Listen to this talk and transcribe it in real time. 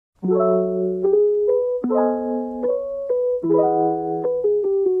Salaam,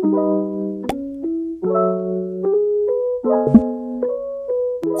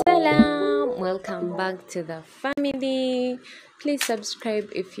 welcome back to the family. Please subscribe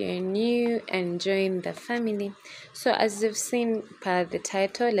if you're new and join the family. So as you've seen per the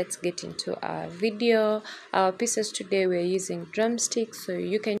title, let's get into our video. Our pieces today, we're using drumsticks, so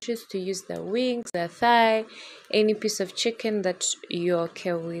you can choose to use the wings, the thigh, any piece of chicken that you're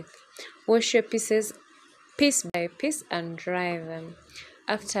okay with. Wash your pieces piece by piece and dry them.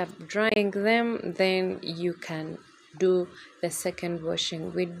 After drying them, then you can do the second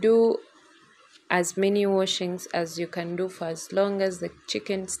washing. We do as many washings as you can do for as long as the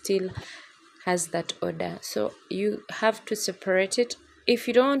chicken still has that odor. So you have to separate it. If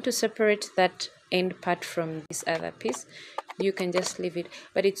you don't want to separate that end part from this other piece, you can just leave it.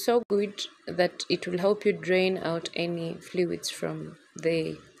 But it's so good that it will help you drain out any fluids from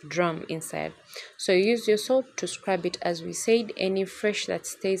the drum inside. So use your soap to scrub it. As we said, any fresh that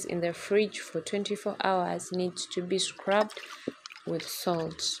stays in the fridge for 24 hours needs to be scrubbed with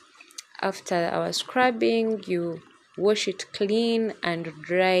salt. After our scrubbing, you wash it clean and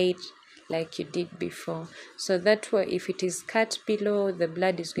dry it like you did before. So that way, if it is cut below, the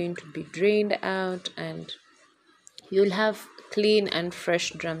blood is going to be drained out and you'll have clean and fresh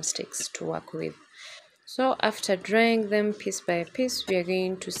drumsticks to work with. So after drying them piece by piece, we are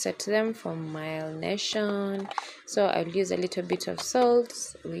going to set them for marination. So I'll use a little bit of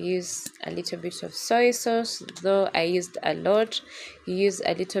salt. We use a little bit of soy sauce, though I used a lot. You use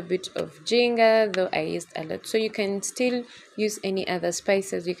a little bit of ginger, though I used a lot. So you can still use any other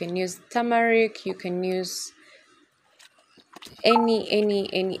spices. You can use turmeric. You can use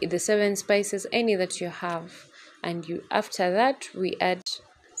any the 7 spices, any that you have. And after that, we add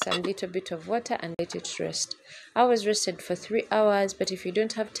some little bit of water and let it rest. I was rested for 3 hours, but if you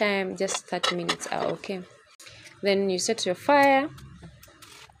don't have time, just 30 minutes are okay. Then you set your fire.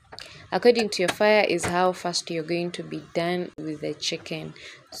 According to your fire is how fast you're going to be done with the chicken.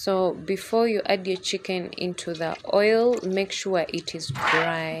 So before you add your chicken into the oil, make sure it is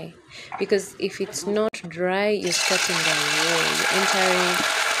dry, because if it's not dry, you're starting the war. You're entering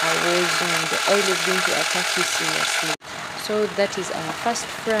a war zone. The oil is going to attack you seriously. So that is our first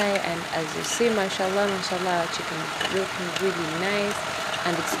fry, and as you see, mashallah, our chicken is looking really nice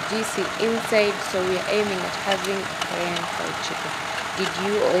and it's juicy inside. So we are aiming at having Korean fried chicken. Did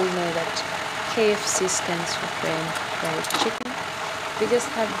you all know that KFC stands for Korean fried chicken? We just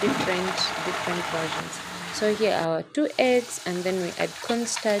have different versions. So here are our 2 eggs, and then we add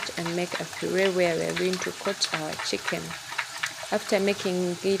cornstarch and make a puree where we are going to coat our chicken. After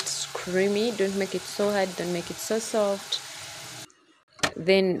making it creamy, don't make it so hard, don't make it so soft.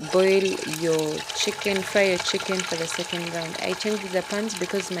 Then boil your chicken, fry your chicken for the second round. I changed the pans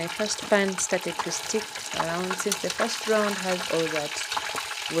because my first pan started to stick around since the first round has all that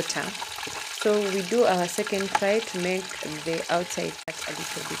water. So we do our second fry to make the outside part a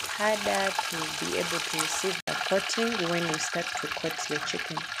little bit harder to be able to receive the coating when you start to coat your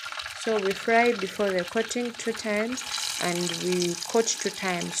chicken. So we fry before the coating 2 times and we coat 2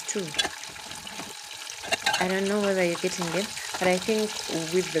 times too. I don't know whether you're getting it, but I think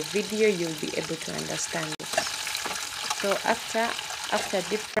with the video you'll be able to understand it. So after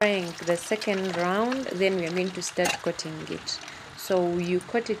deep frying the second round, then we are going to start coating it. So you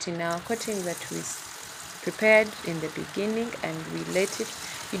coat it in our coating that we prepared in the beginning, and we let it.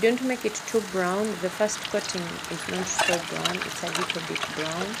 You don't make it too brown. The first coating is not so brown, it's a little bit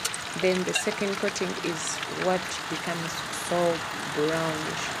brown. Then the second coating is what becomes so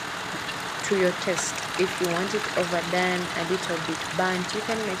brownish to your taste. If you want it overdone, a little bit burnt, you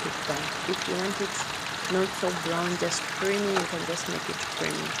can make it burnt. If you want it not so brown, just creamy, you can just make it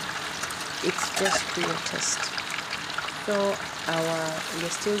creamy. It's just to your taste. So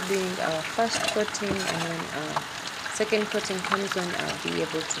we're still doing our first coating, and when our second coating comes on, I'll be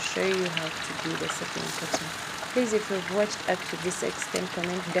able to show you how to do the second coating. Please, if you've watched up to this extent,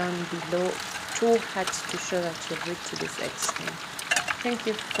 comment down below 2 hearts to show that you've reached to this extent. Thank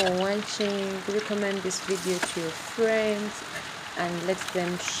you for watching. Recommend this video to your friends and let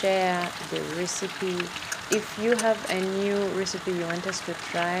them share the recipe. If you have a new recipe you want us to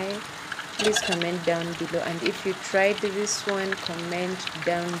try, please comment down below. And if you tried this one, comment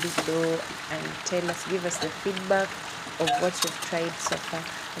down below and tell us, give us the feedback of what you've tried so far.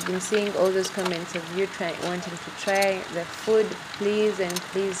 I've been seeing all those comments of you wanting to try the food. Please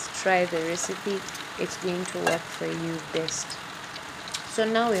try the recipe. It's going to work for you best. So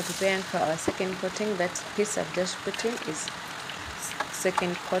now we're preparing for our second coating. That piece I've just put in is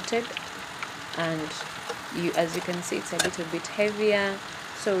second coated, and as you can see, it's a little bit heavier.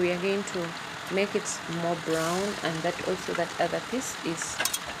 So we are going to make it more brown, and that also that other piece is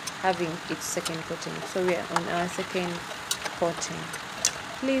having its second coating. So we are on our second coating.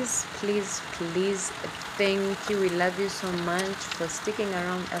 Please, please, please, thank you. We love you so much for sticking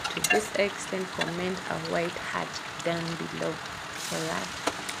around up to this extent. Comment a white heart down below for that.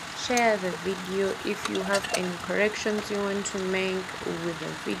 Share the video. If you have any corrections you want to make with the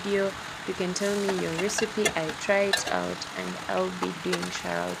video, you can tell me your recipe. I try it out, and I'll be doing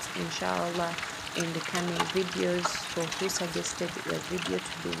shoutouts inshallah in the coming videos for who suggested the video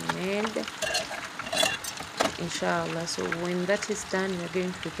to be made, inshallah. So when that is done, we're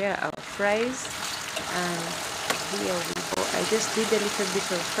going to prepare our fries, and here we go. I just did a little bit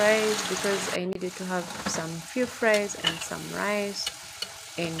of fries because I needed to have some few fries and some rice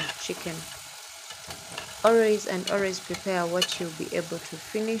and chicken. Always prepare what you'll be able to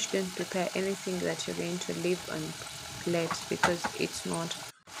finish. Don't prepare anything that you're going to leave on plate, because it's not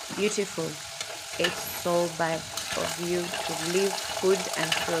beautiful. It's so bad of you to leave food and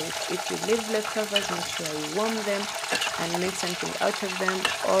throw it. If you leave leftovers, make sure you warm them and make something out of them,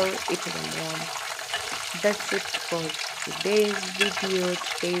 or eat them warm. That's it for today's video,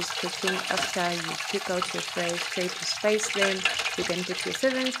 today's cooking. After you pick out your fries, try to spice them. You can put your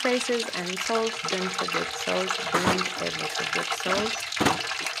 7 spices and salt. Don't forget salt. Don't ever forget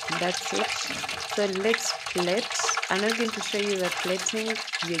salt. That's it. So let's plate. I'm not going to show you the plating.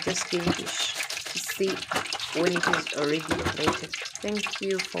 You're just going to see when it is already plated. Thank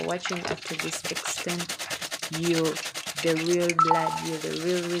you for watching up to this extent. You're the real blood. You're the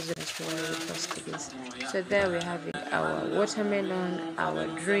real reason as to why we posted this. So there we're having our watermelon, our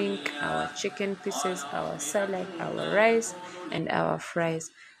drink, our chicken pieces, our salad, our rice, and our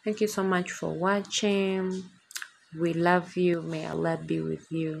fries. Thank you so much for watching. We love you. May Allah be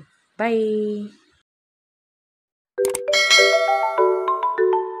with you. Bye.